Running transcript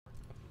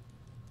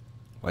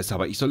Weißt du,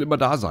 aber ich soll immer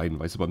da sein,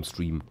 weißt du, beim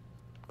Stream.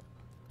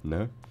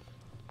 Ne?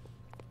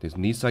 Das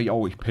nächste sag ich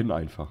auch, ich penne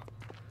einfach.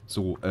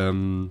 So,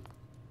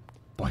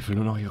 boah, ich will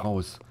nur noch hier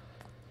raus.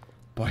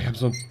 Boah, ich hab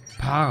so ein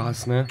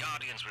Paras, ne?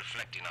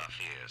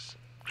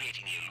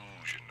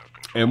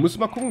 Muss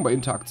mal gucken bei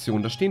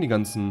Interaktion, da stehen die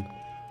ganzen...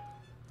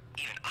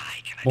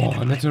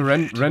 Boah, nette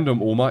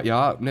Random-Oma.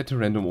 Ja, nette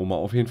Random-Oma,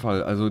 auf jeden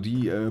Fall. Also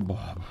die,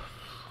 boah,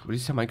 das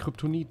ist ja mein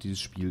Kryptonit, dieses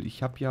Spiel.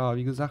 Ich hab ja,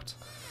 wie gesagt,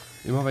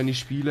 immer wenn ich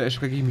spiele,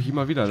 erschrecke ich mich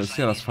immer wieder. Das ist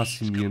ja das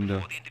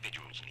Faszinierende.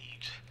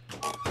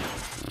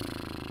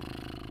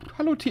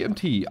 Hallo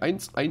TMT,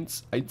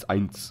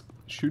 1111.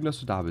 Schön, dass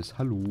du da bist.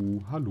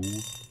 Hallo, hallo.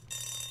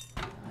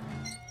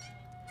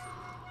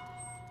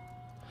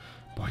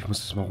 Boah, ich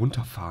muss das mal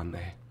runterfahren,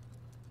 ey.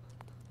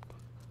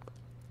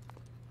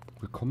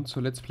 Willkommen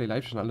zur Let's Play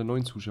Live, schon alle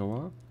neuen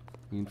Zuschauer.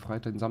 Jeden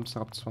Freitag,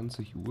 Samstag ab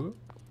 20 Uhr.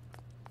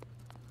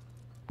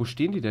 Wo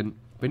stehen die denn?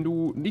 Wenn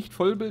du nicht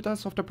Vollbild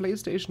hast auf der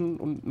Playstation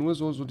und nur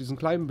so diesen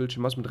kleinen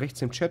Bildschirm hast mit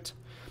rechts im Chat,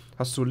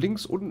 hast du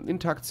links unten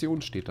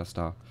Interaktion, steht das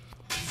da.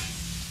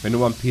 Wenn du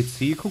mal am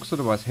PC guckst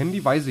oder mal das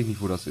Handy, weiß ich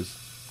nicht, wo das ist.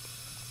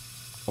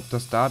 Ob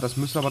das da, das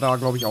müsste aber da,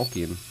 glaube ich, auch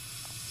gehen.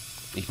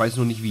 Ich weiß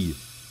nur nicht wie.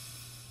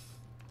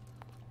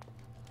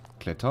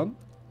 Klettern.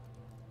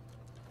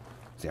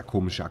 Sehr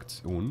komische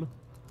Aktion.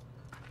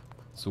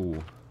 So.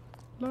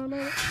 La, la.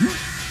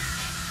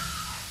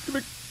 Geh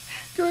weg.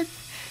 Geh weg.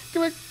 Geh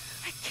weg.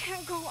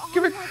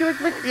 Geh weg, geh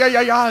weg, weg. Ja,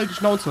 ja, ja, halt die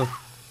Schnauze.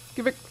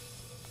 Geh weg.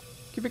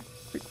 Geh weg.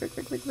 Weg, weg,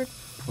 weg, weg, weg.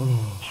 Oh.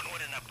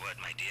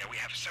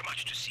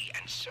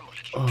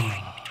 Oh.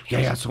 Ja,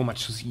 ja, so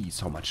much to see,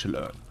 so much to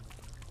learn.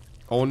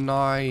 Oh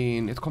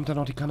nein, jetzt kommt da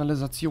noch die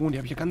Kanalisation, die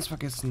habe ich ja ganz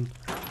vergessen.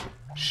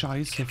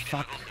 Scheiße,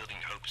 fuck.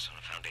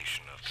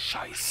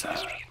 Scheiße.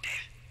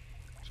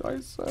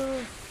 Scheiße.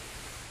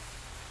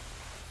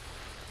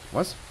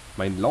 Was?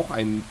 Mein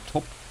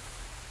Laucheintopf.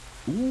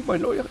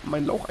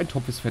 Mein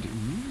Laucheintopf ist fertig.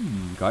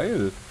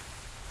 Geil.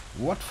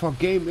 What for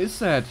game is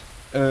that?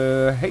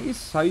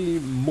 Hey,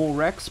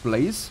 Morax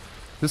Blaze.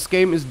 This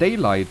game is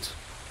Daylight.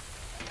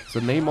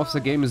 The name of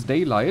the game is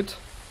Daylight.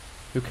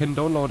 You can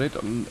download it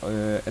on,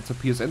 at the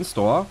PSN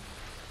store.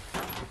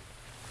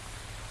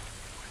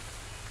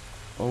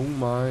 Oh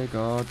my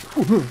god.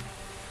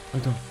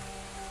 Alter.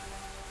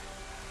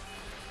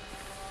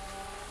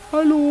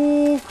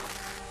 Hallo.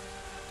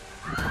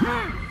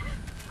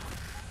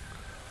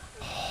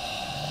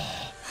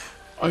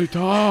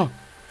 Alter.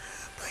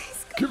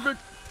 Geh weg.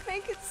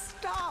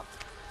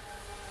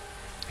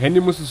 Handy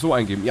muss es so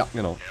eingeben. Ja,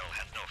 genau.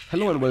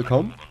 Hello and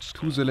welcome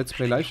to the Let's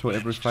Play Live Show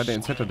every Friday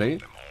and Saturday.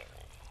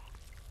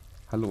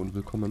 Hallo und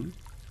willkommen.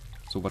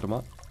 So, warte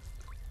mal.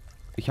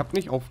 Ich habe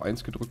nicht auf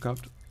 1 gedrückt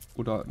gehabt.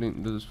 Oder, nee,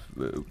 das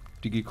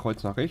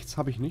Digi-Kreuz nach rechts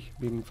habe ich nicht.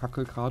 Wegen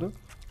Fackel gerade.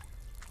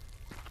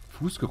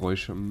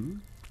 Fußgeräusche.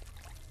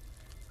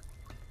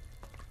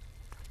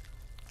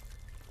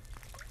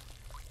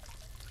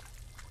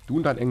 Du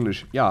und dein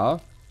Englisch.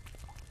 Ja.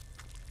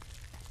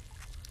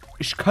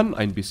 Ich kann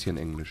ein bisschen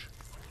Englisch.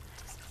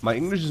 My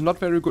English is not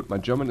very good. My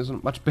German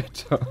isn't much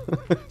better.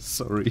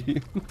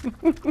 Sorry.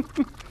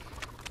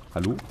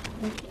 Hallo?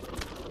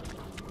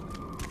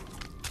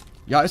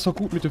 Ja, ist doch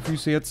gut mit den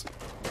Füßen jetzt.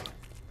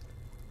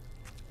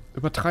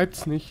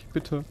 Übertreibt's nicht,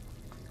 bitte.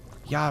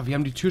 Ja, wir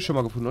haben die Tür schon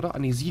mal gefunden, oder? Ah,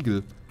 ne,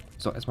 Siegel.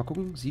 So, erstmal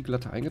gucken. Siegel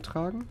hat er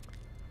eingetragen.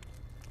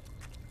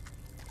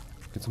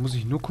 Jetzt muss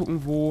ich nur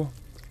gucken, wo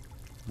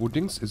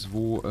Dings ist,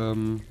 wo,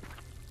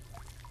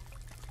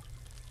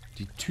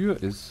 die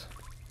Tür ist.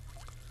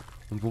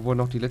 Und wo wir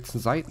noch die letzten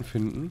Seiten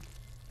finden.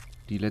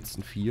 Die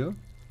letzten 4.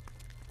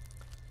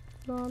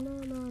 La, la, la,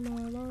 la,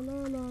 la,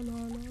 la, la,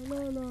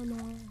 la, la,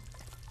 la.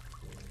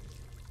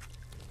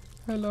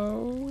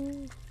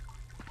 Hello.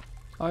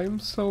 I'm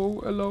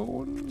so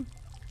alone.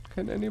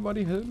 Can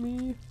anybody help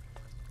me?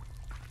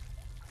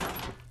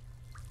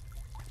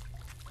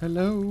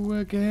 Hello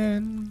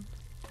again.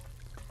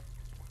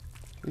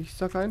 Ich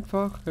sag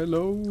einfach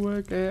hello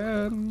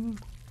again.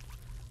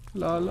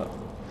 Lala.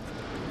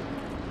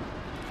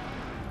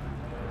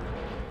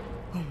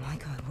 Oh my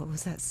god, what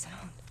was that sound?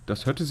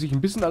 Das hörte sich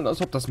ein bisschen an,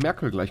 als ob das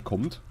Merkel gleich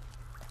kommt.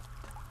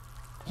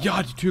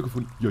 Ja, die Tür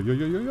gefunden. Ja, ja,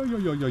 ja, ja, ja,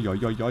 ja, ja, ja,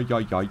 ja, ja, ja,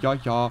 ja, ja,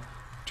 ja.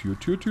 Tür,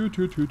 Tür, Tür,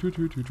 Tür, Tür, Tür,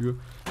 Tür, Tür, Tür.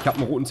 Ich habe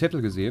einen roten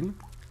Zettel gesehen.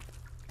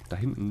 Da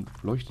hinten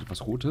leuchtet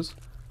was Rotes.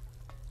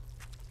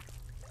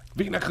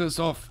 Wiener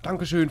Christoph,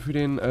 Dankeschön für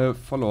den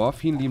Follower.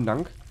 Vielen lieben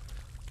Dank.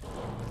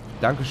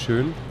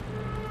 Dankeschön.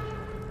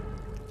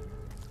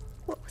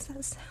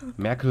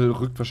 Merkel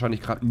rückt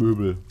wahrscheinlich gerade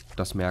Möbel.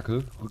 Das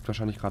Merkel rückt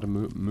wahrscheinlich gerade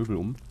Möbel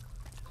um.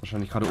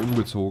 Wahrscheinlich gerade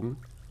umgezogen.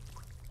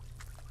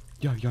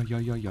 Ja, ja, ja,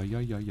 ja, ja, ja,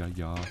 ja, ja,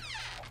 ja.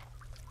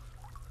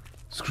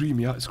 Scream,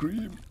 ja,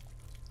 Scream.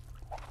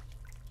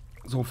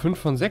 So, 5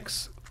 von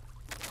 6.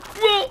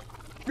 Wow.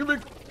 Geh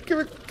weg, geh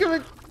weg, geh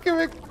weg, geh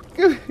weg,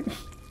 geh weg.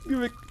 Geh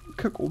weg.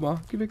 Kack, Oma,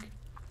 geh weg.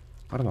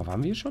 Warte mal,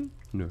 waren wir hier schon?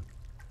 Nö.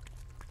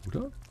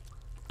 Oder?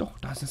 Doch,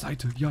 da ist eine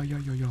Seite. Ja, ja,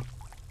 ja, ja.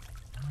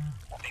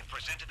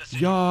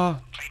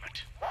 Ja.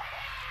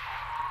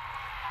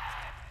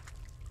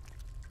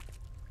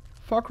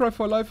 Far Cry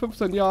for Life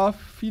 15, ja,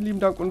 vielen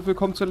lieben Dank und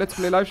willkommen zur Let's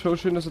Play Live Show.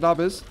 Schön, dass du da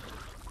bist.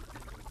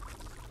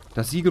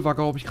 Das Siegel war,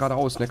 glaube ich,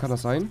 geradeaus, ne? Kann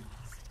das sein?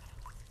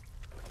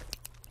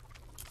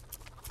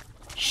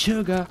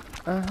 Sugar.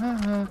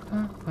 Aha,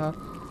 aha,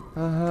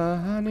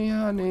 aha, honey,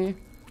 honey.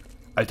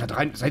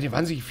 Alter, seid ihr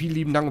wahnsinnig, vielen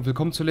lieben Dank und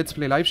willkommen zur Let's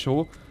Play Live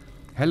Show.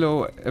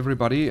 Hello,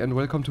 everybody, and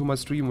welcome to my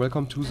stream.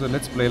 Welcome to the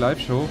Let's Play Live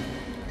Show.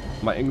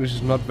 My English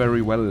is not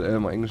very well.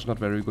 My English is not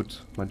very good.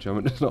 My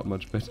German is not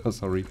much better,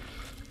 sorry.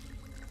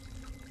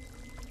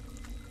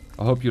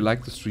 I hope you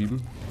like the stream.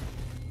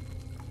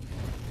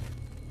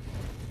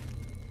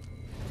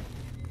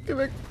 Geh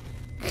weg.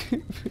 Geh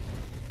weg.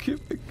 Geh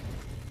weg.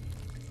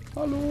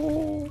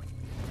 Hallo.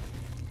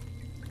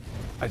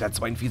 Alter,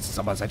 42,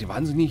 aber seid ihr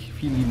wahnsinnig?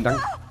 Vielen lieben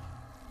Dank.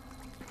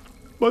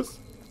 Was?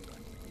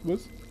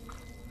 Was?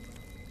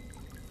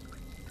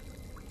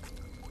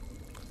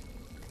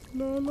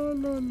 La la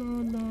la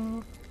la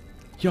la.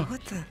 Ja.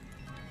 What the?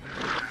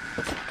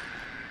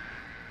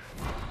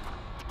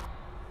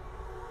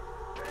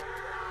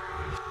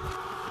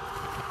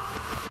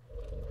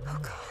 Oh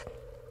God.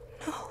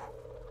 No.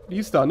 Die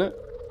ist da, ne?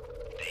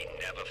 They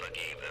never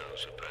forgave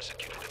those who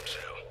persecuted them so.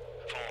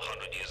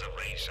 400 years of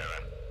rage,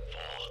 Sarah.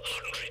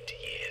 400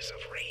 years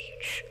of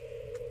rage.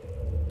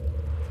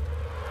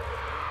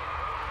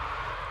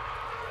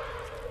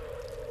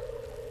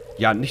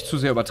 Ja, nicht zu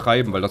sehr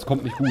übertreiben, weil das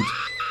kommt nicht gut.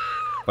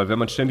 Weil wenn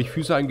man ständig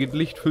Füße eingeht,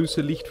 Licht,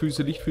 Füße, Licht,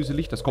 Füße, Licht, Füße,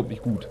 Licht, das kommt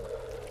nicht gut.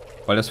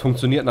 Weil das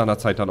funktioniert nach einer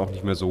Zeit dann auch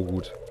nicht mehr so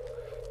gut.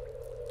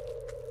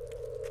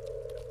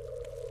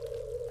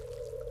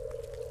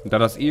 Und da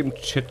das eben im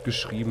Chat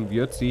geschrieben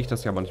wird, sehe ich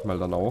das ja manchmal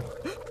dann auch.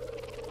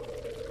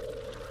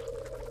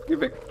 Geh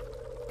weg.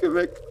 Geh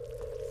weg.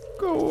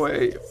 Go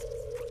away.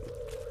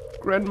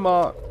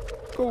 Grandma.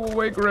 Go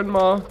away,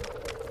 Grandma.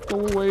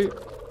 Go away.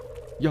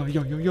 Ja,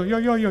 ja, ja, ja, ja,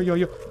 ja, ja, ja,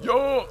 ja.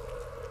 Ja!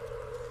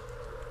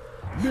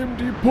 Nimm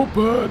die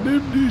Puppe!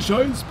 Nimm die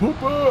scheiß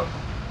Puppe!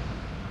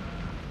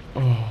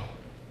 Oh.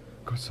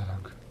 Gott sei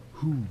Dank.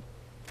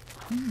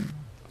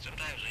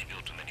 Sometimes we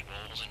build too many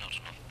walls and not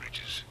enough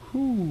bridges.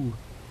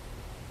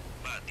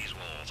 But these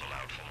walls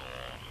allowed for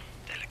more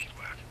delicate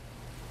work.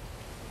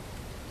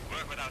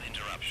 Work without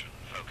interruption,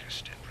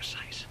 focused and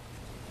precise.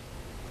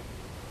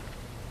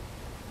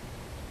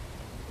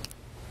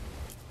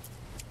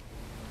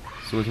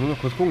 So, jetzt muss ich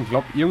noch kurz gucken. Ich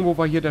glaube, irgendwo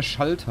war hier der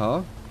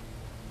Schalter.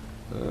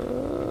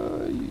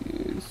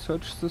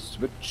 Search the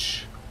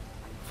switch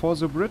for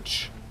the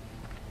bridge.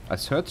 I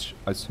search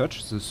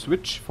the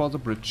switch for the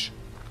bridge.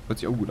 Hört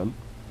sich auch gut an.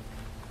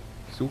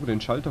 Ich suche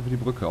den Schalter für die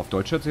Brücke. Auf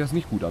Deutsch hört sich das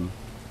nicht gut an.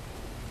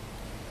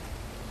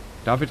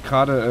 Da wird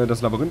gerade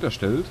das Labyrinth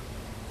erstellt.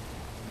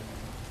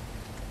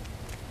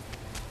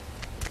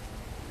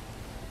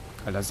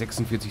 Alter,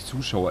 46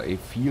 Zuschauer, ey.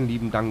 Vielen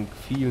lieben Dank,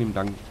 vielen lieben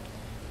Dank.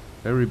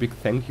 Very big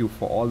thank you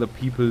for all the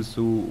people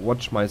who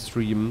watch my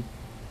stream.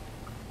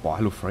 Boah,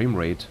 hallo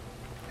Framerate.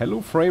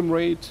 Hello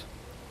Framerate.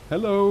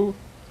 Hello.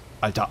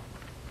 Alter.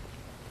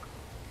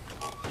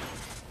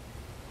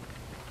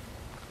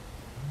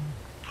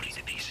 Putting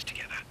the pieces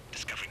together,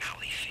 discovering how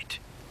they fit.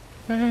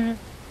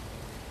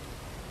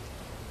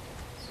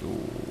 So.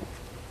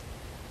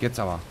 Jetzt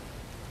aber.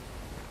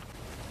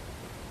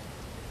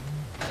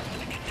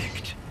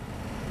 Connect.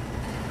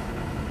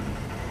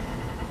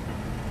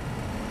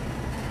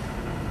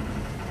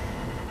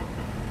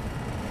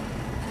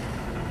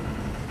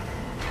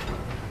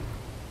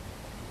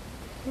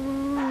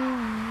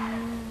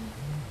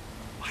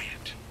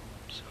 Quiet.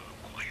 So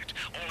quiet.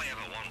 All I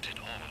ever wanted,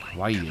 all I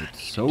Quiet. ever needed.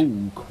 So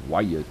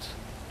quiet.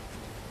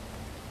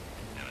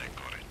 And I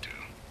got it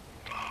too.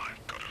 Oh,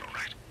 I've got it all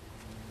right.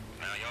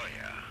 Now you're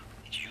here.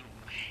 It's you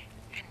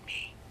and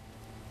me.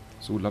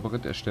 So,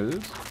 Labyrinth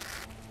erstellt.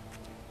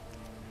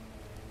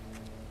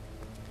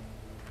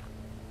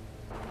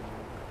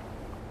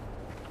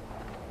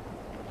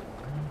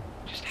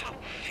 Just how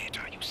fit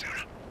are you,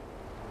 Sarah?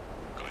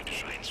 Going to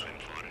try and swim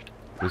for it?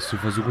 Willst du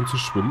versuchen zu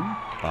schwimmen?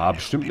 Ah,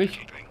 bestimmt nicht.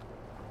 I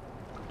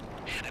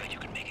bet you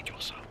can make it. You're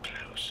so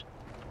close.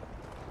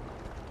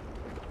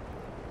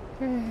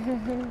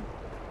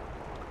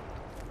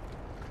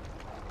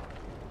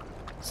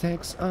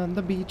 Sex on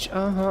the beach,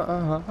 aha,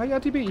 aha. Hi,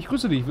 ATB, ich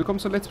grüße dich. Willkommen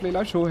zur Let's Play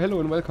Live Show. Hello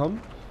and welcome.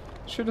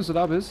 Schön, dass du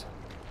da bist.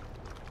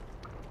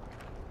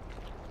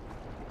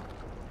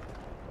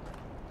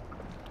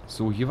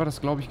 So, hier war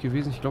das, glaube ich,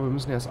 gewesen. Ich glaube, wir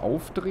müssen erst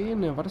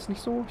aufdrehen. Ja, war das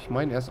nicht so? Ich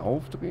meine, erst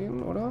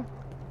aufdrehen, oder?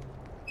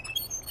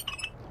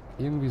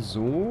 Irgendwie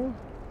so.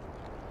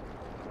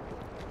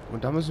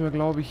 Und da müssen wir,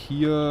 glaube ich,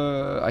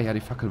 hier... Ah ja,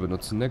 die Fackel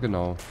benutzen, ne?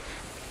 Genau.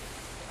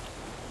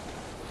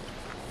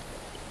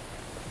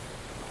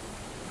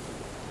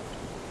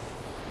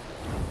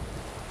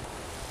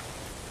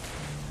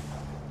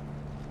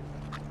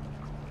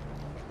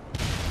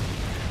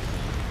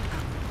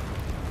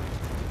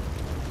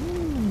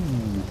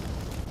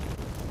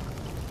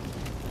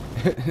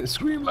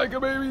 Scream like a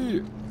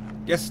baby!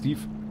 Yes, Steve.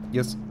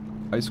 Yes,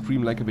 I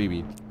scream like a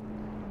baby.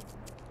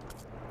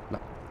 Na.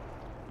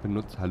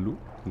 Hallo?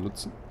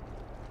 Benutzen?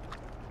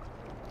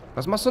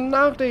 Was machst du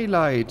nach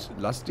Daylight?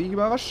 Lass dich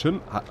überraschen.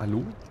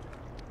 Hallo?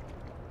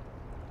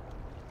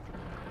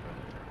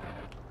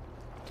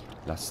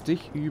 Lass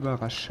dich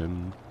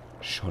überraschen.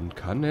 Schon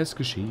kann es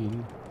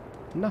geschehen.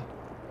 Na.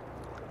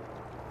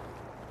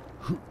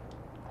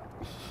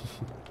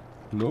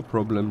 No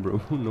problem, bro.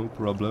 No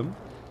problem.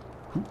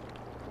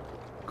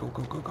 Go,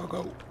 go, go, go,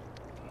 go.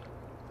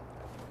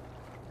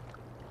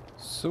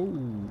 So.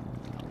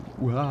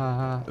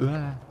 Uah,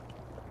 uah,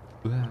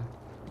 uah.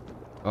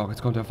 Oh,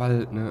 jetzt kommt der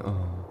Wald, ne?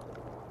 Oh.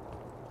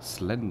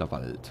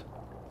 Slenderwald.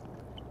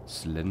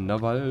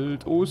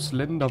 Slenderwald, oh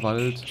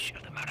Slenderwald.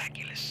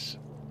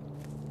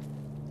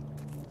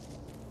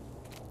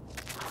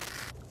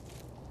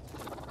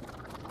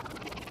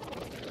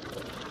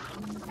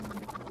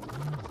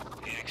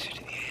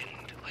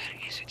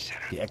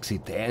 The exit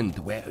at the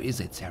end. Where is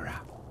it,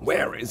 Sarah?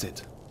 Where is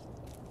it?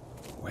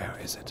 Where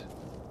is it?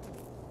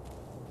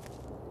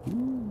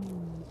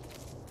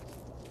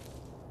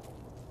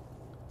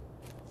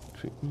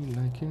 Treat me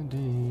like a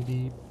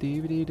daddy.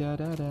 Da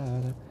da da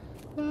da.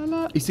 La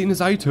la. Ich sehe eine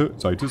Seite.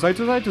 Seite,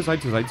 Seite, Seite,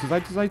 Seite, Seite,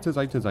 Seite, Seite,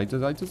 Seite, Seite,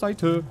 Seite,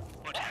 Seite.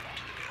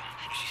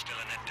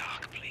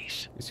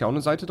 Ist hier auch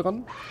eine Seite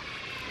dran?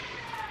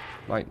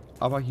 Nein,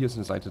 aber hier ist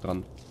eine Seite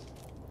dran.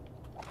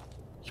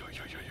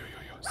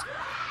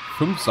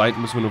 5 Seiten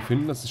müssen wir nur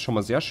finden, das ist schon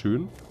mal sehr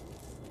schön.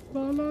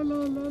 La la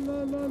la la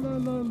la la la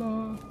la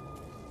la.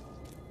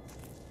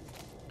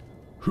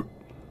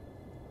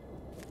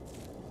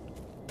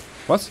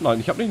 Was? Nein,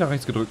 ich habe nicht nach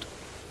rechts gedrückt.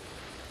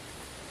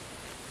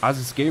 Ah,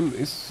 this game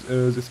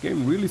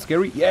really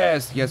scary?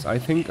 Yes, yes, I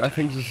think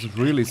this is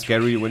really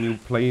scary when you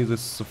play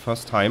this the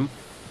first time.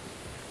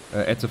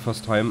 At the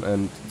first time,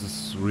 and this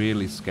is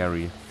really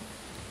scary.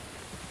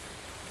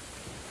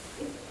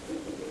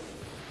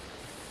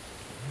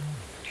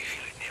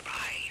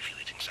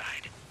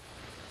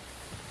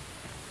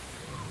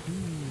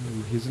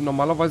 Hier sind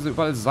normalerweise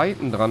überall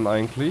Seiten dran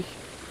eigentlich.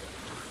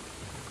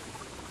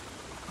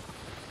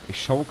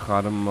 Ich schaue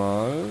gerade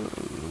mal.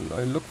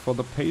 I look for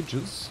the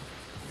pages.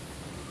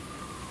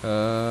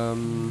 Geh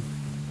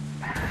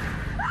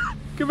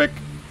weg!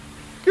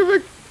 Geh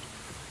weg!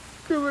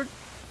 Geh weg!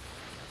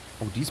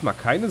 Oh, diesmal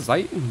keine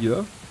Seiten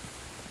hier.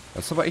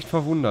 Das ist aber echt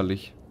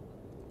verwunderlich.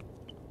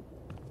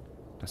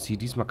 Dass hier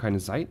diesmal keine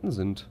Seiten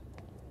sind.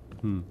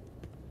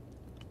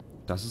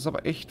 Das ist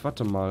aber echt...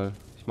 Warte mal.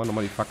 Ich mache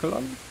nochmal die Fackel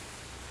an.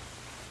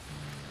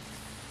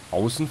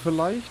 Außen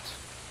vielleicht?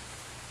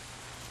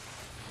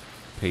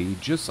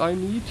 Pages, I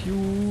need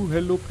you.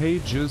 Hello,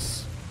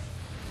 Pages.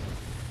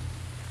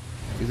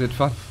 Is it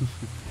fun?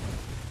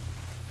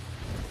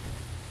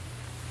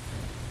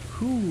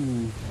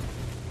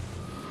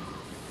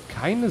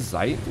 Keine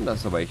Seiten? Das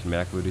ist aber echt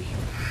merkwürdig.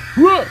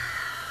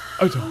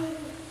 Alter.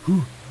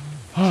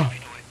 Hello?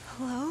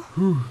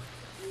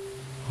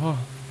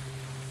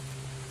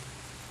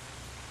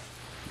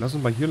 Lass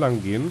uns mal hier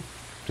lang gehen.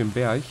 Auf dem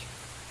Berg.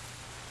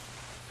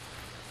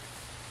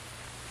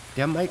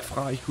 Der Mike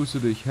fragt, ich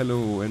grüße dich.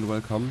 Hello and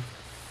welcome.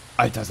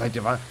 Alter, seid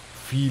ihr wahr?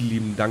 Vielen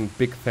lieben Dank.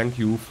 Big thank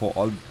you for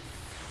all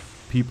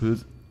people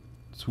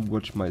to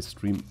watch my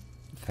stream.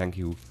 Thank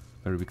you.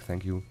 Very big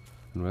thank you.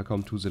 And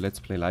welcome to the Let's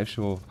Play Live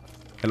Show.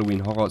 Halloween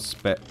Horror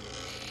Special.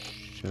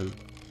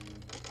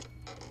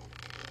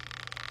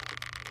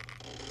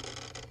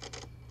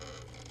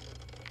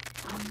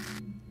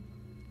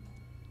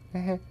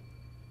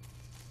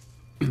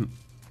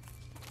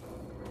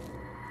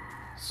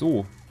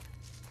 So.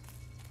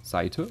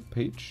 Seite,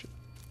 Page.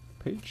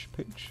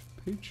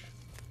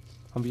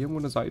 Haben wir irgendwo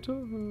eine Seite?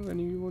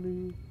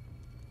 Anybody?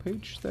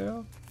 Page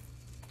there?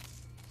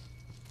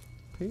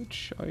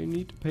 Page, I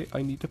need a page,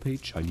 I need a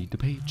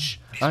page,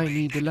 I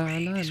need a la la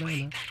la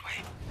la.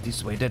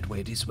 This way, that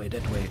way, this way,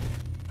 that way.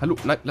 Hallo,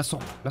 nein, lass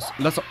doch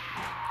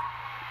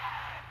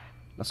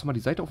mal die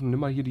Seite auf und nimm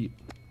mal hier die...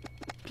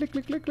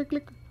 Klick.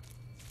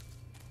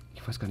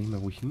 Ich weiß gar nicht mehr,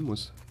 wo ich hin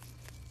muss.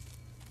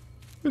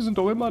 Wir sind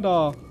doch immer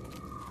da.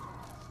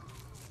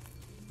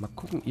 Mal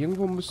gucken,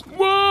 irgendwo müssen...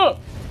 Wow!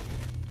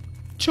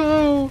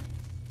 Ciao!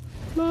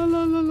 La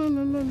la la la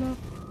la la la.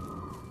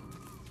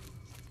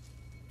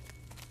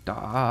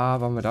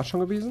 Da waren wir da schon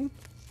gewesen?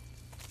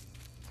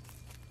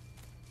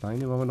 Nein,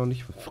 hier waren wir noch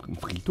nicht. Ein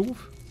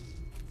Friedhof?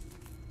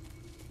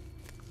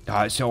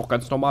 Da ist ja auch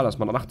ganz normal, dass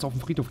man nachts auf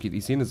den Friedhof geht.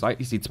 Ich sehe eine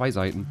Seite, ich sehe 2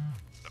 Seiten.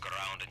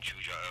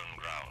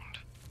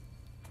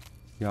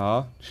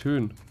 Ja,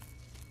 schön.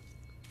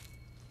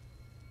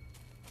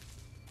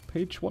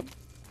 Page 1.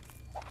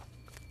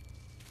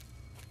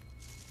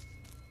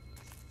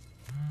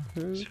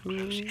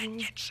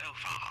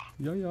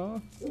 Ja, ja.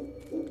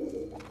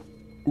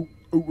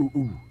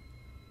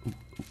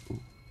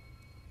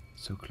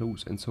 So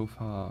close and so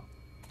far.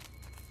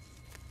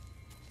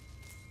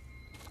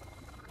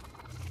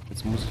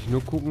 Jetzt muss ich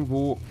nur gucken,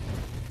 wo...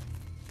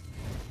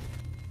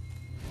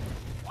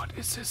 What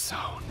is this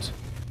sound?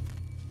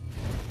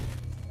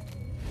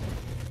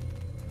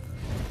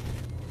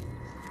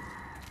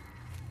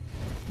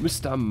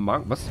 Mr.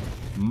 Monk... Was?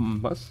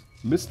 Was?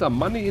 Mr.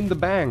 Money in the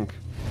Bank.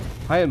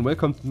 Hi and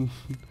welcome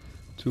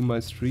to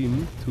my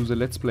stream, to the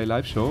Let's Play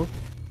Live Show.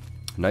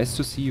 Nice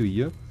to see you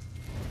here.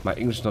 My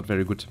English is not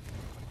very good.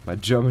 My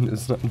German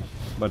is not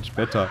much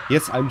better.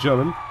 Yes, I'm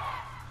German.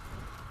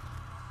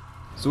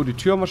 So, die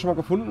Tür haben wir schon mal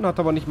gefunden, hat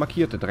aber nicht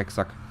markiert, der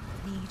Drecksack.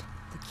 Need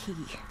the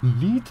key.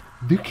 Need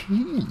the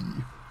key.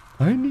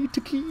 I need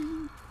the key.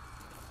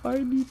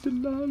 I need the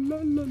la la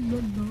la la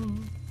la.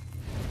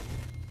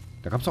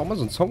 Da gab es auch mal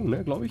so einen Song,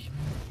 ne, glaube ich.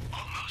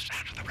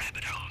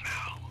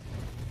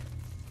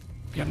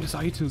 Wir haben eine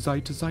Seite.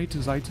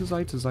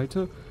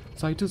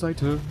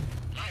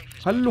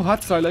 Hallo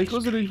Harzeiler, ich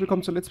grüße dich.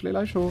 Willkommen zur Let's Play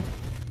Live Show.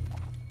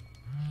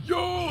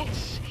 Ja!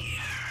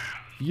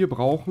 Wir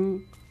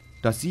brauchen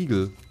das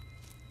Siegel.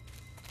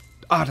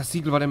 Ah, das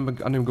Siegel war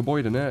an dem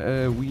Gebäude,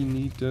 ne? We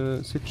need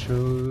a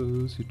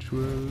Situal.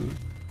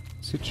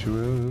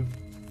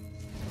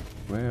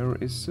 Where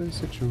is the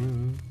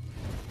Situal?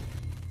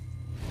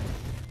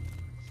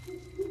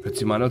 Hört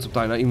sich mal an, als ob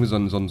da einer irgendwie so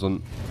ein...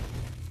 Wir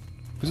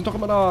sind doch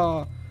immer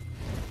da.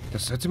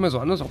 Das hört sich mal so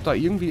an, als ob da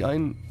irgendwie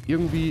als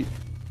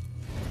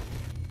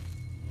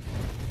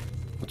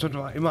ob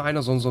da immer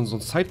einer so ein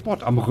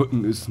Sideboard am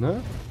Rücken ist,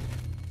 ne?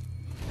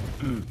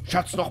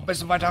 Schatz, noch ein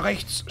bisschen weiter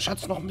rechts.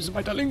 Schatz, noch ein bisschen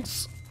weiter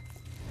links.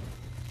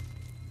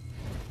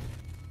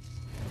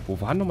 Wo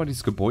war nochmal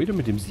dieses Gebäude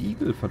mit dem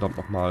Siegel? Verdammt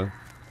nochmal.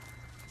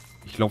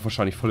 Ich laufe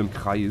wahrscheinlich voll im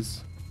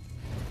Kreis.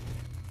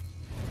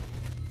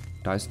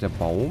 Da ist der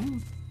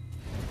Baum.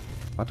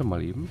 Warte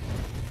mal eben.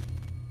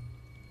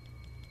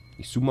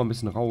 Ich zoome mal ein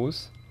bisschen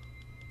raus.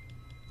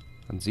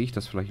 Dann sehe ich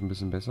das vielleicht ein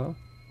bisschen besser.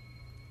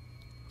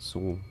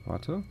 So,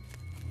 warte.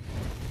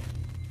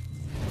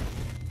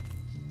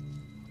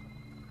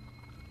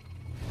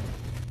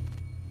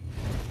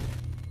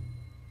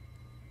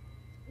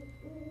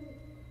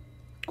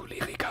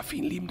 Choleriker,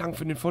 vielen lieben Dank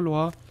für den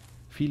Follower.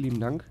 Vielen lieben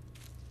Dank.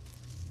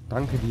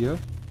 Danke dir.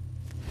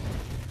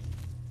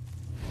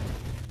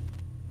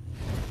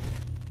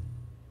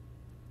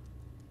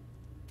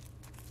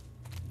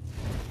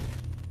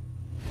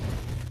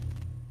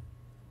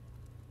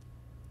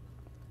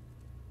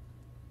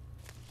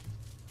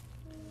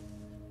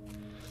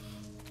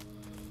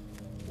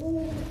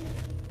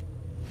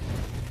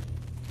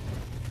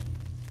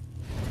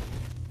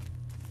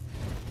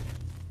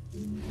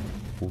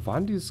 Wo war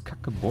denn dieses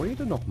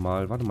Kackgebäude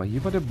nochmal? Warte mal,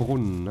 hier war der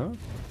Brunnen, ne?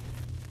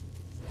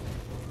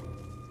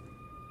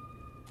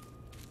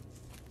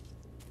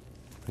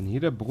 Wenn hier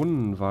der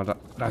Brunnen war,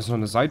 da ist noch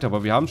eine Seite,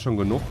 aber wir haben schon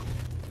genug.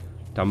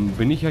 Dann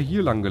bin ich ja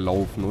hier lang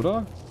gelaufen,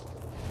 oder?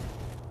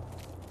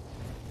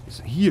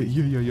 Hier,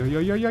 ja.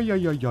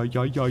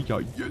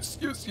 Yes.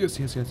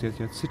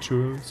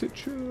 Situal.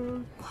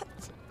 What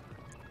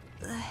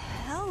the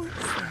hell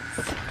is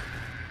this?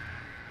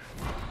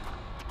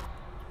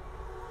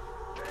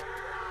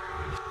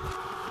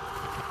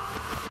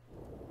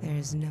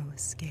 There's no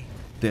escape.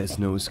 There's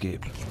no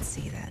escape. I can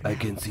see that. I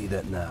can see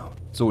that now.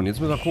 So, und jetzt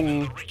müssen wir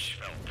gucken.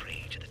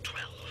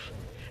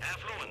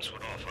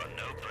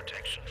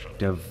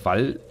 Der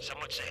Wald.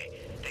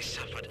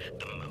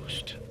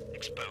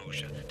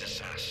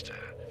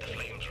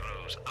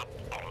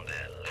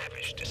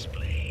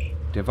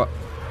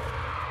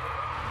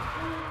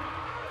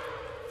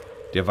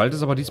 Der Wald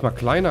ist aber diesmal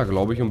kleiner,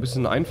 glaube ich, und ein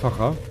bisschen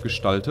einfacher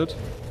gestaltet.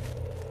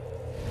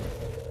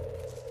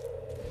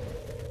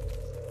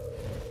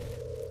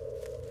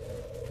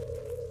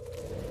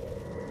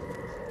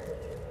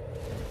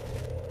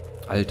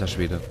 Alter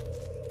Schwede.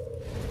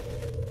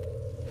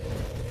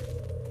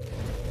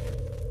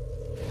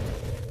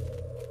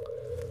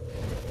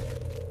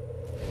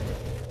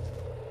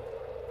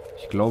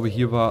 Ich glaube,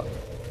 hier war...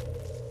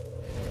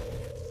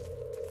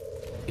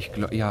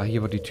 Ja,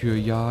 hier war die Tür.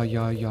 Ja.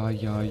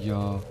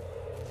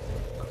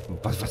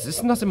 Was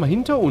ist denn das immer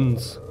hinter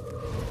uns?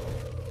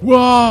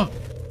 Wow!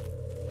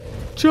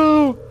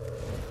 Ciao!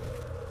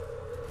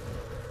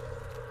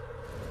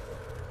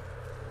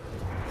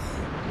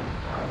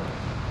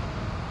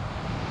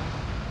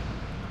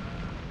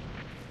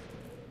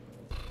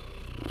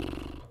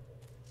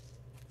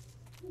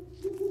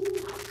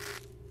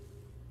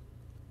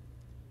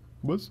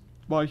 Was?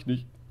 War ich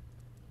nicht.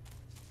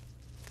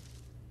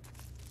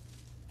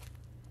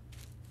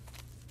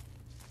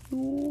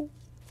 So.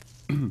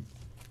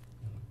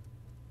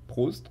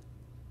 Prost.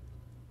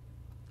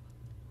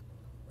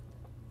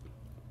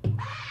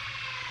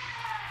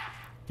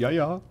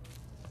 Ja.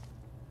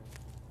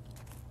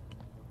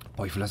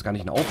 Boah, ich will das gar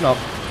nicht in Aufnahme.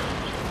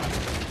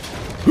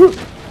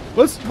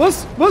 Was?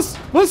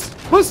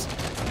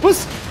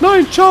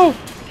 Nein, ciao.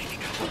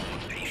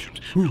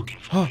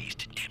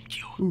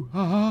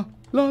 La.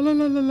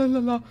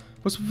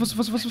 Was?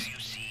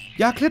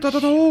 Ja, kletter da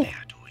hoch.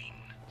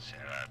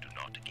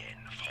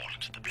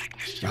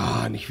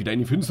 Ja, nicht wieder in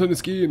die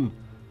Finsternis gehen.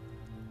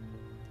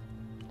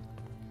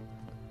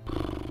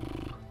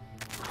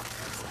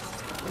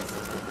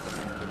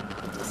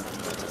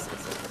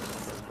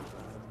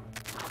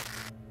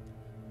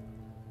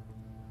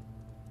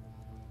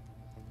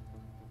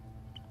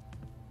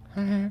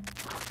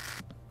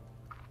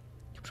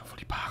 Ich hab schon voll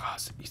die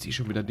Paras. Ich sehe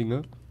schon wieder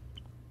Dinge.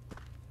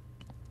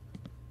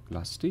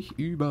 Lass dich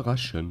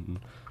überraschen.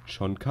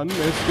 Schon kann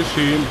es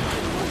geschehen.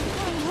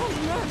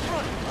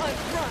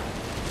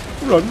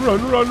 Run. Oh,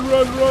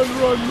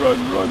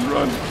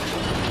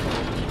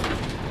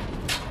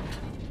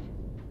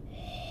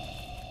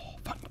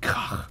 was ein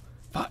Krach.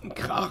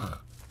 Ach.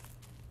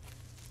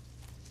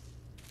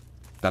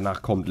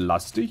 Danach kommt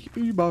lass dich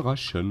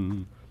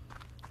überraschen.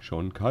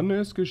 Schon kann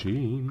es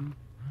geschehen.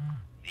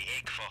 The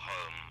egg for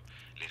home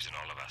lives in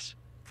all of us.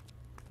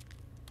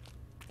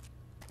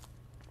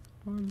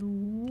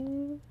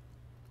 Hallo?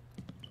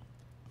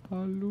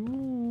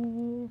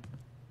 Hallo?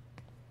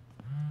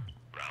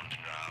 Round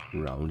and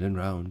round. Round and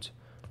round.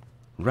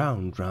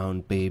 Round,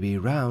 round, baby,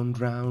 round,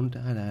 round.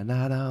 La la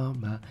la la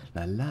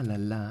la la la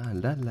la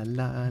la la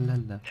la la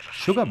la.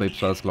 Sugar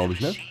Babes war das, glaube ich,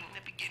 ne? Seen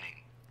the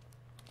beginning.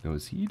 Now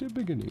see the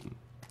beginning.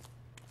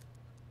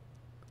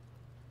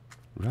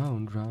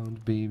 Round,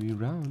 round, baby,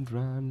 round,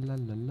 round, la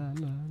la la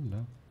la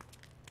la.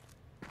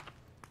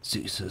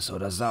 Süßes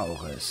oder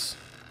Saures?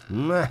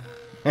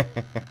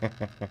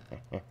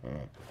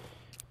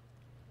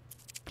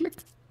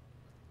 Klick.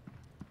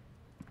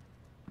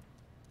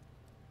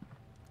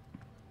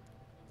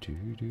 Du,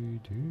 du, du,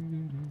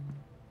 du, du.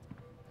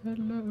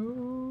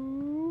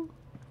 Hello,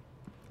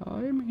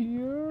 I'm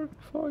here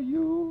for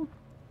you.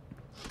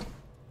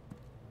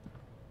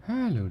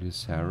 Hello, dear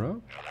Sarah.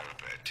 Hello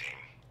there, team.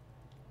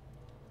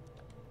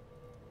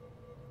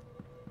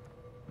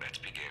 Let's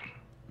begin.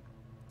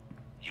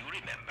 You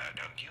remember,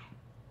 don't you?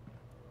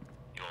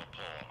 Your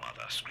poor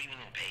mother, screaming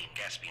in pain,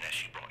 gasping as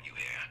she brought you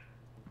here.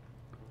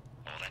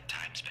 All that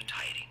time spent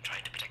hiding,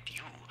 trying to protect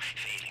you,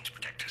 failing to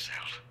protect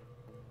herself.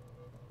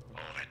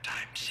 All that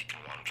time sick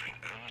and wandering,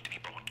 only to be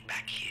brought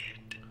back here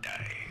to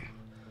die.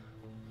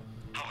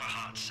 How her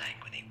heart sank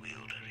when they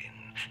wheeled her in,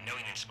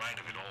 knowing in spite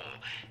of it all,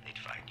 they'd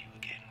find you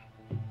again.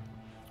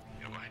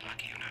 You're quite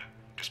lucky, you know.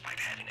 Despite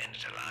having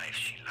ended her life,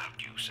 she loved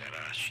you,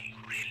 Sarah. She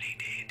really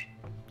did.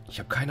 Ich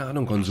habe keine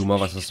Ahnung, Konsumer,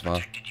 was das war.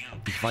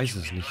 Ich weiß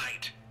es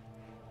nicht.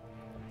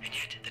 And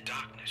yet the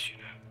darkness, you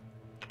know,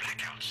 the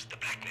blackouts, the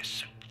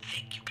blackness so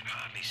thick you can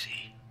hardly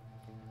see.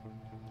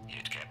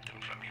 It kept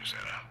them from you,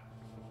 Sarah.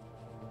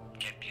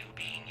 Kept you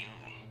being you,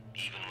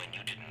 even when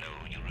you didn't know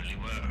who you really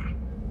were.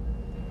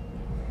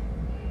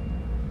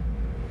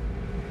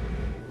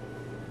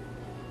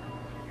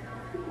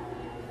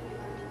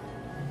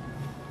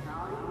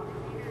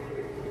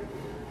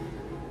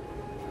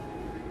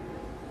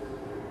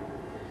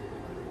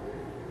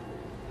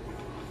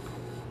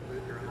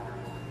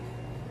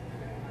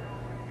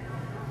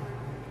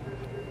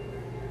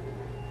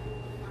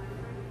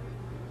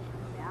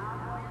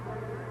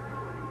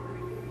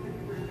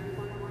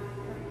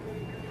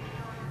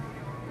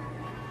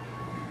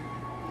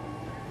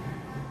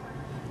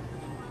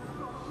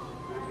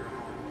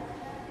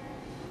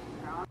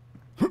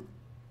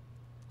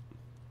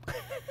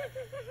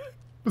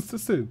 Was ist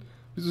das denn?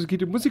 Wieso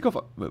geht die Musik auf...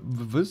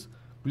 Was?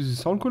 Wieso ist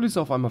die Soundkulisse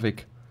auf einmal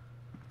weg?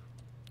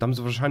 Da haben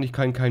sie wahrscheinlich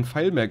keinen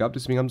Pfeil mehr gehabt,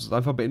 deswegen haben sie es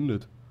einfach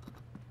beendet.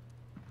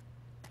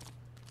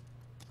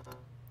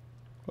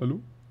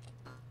 Hallo?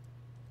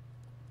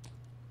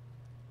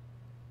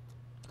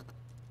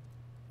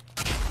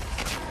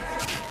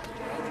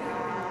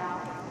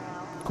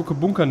 Gucke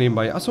Bunker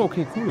nebenbei. Achso,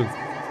 okay, cool.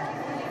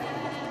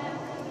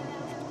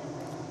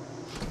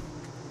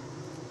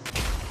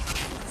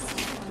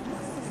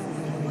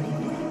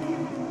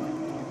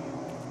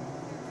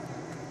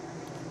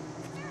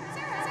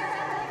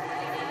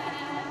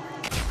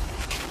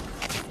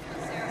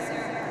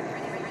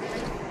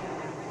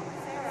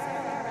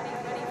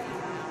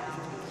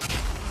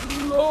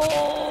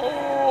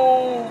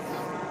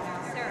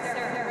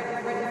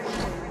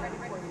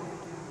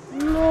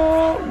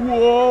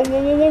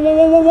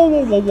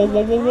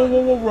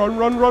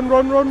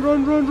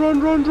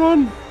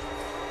 Run.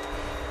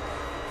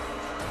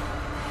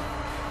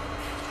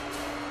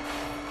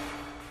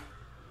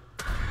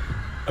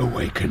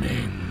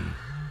 Awakening.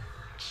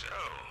 So,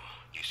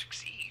 you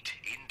succeed.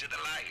 Into the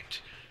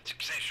light.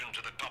 Succession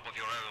to the top of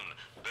your own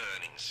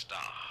burning star.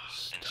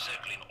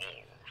 Encircling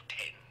all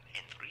 10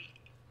 and 3.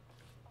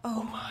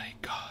 Oh my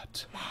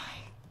God.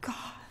 My God.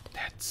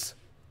 That's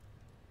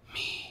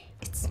me.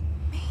 It's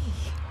me.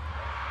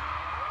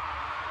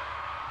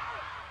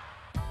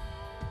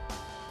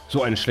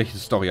 So eine schlechte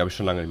Story habe ich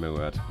schon lange nicht mehr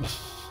gehört.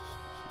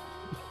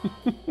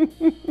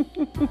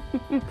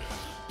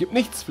 Gibt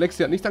nichts.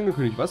 Flexi hat nicht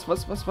angekündigt. Was?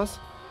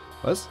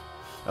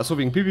 Achso,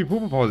 wegen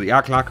Pipi-Puppe-Pause.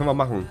 Ja, klar, können wir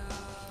machen.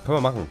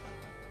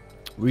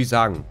 Würde ich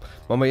sagen.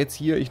 Machen wir jetzt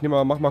hier,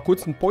 mach mal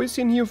kurz ein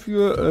Päuschen hier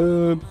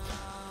für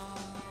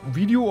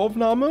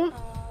Videoaufnahme.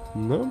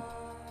 Ne?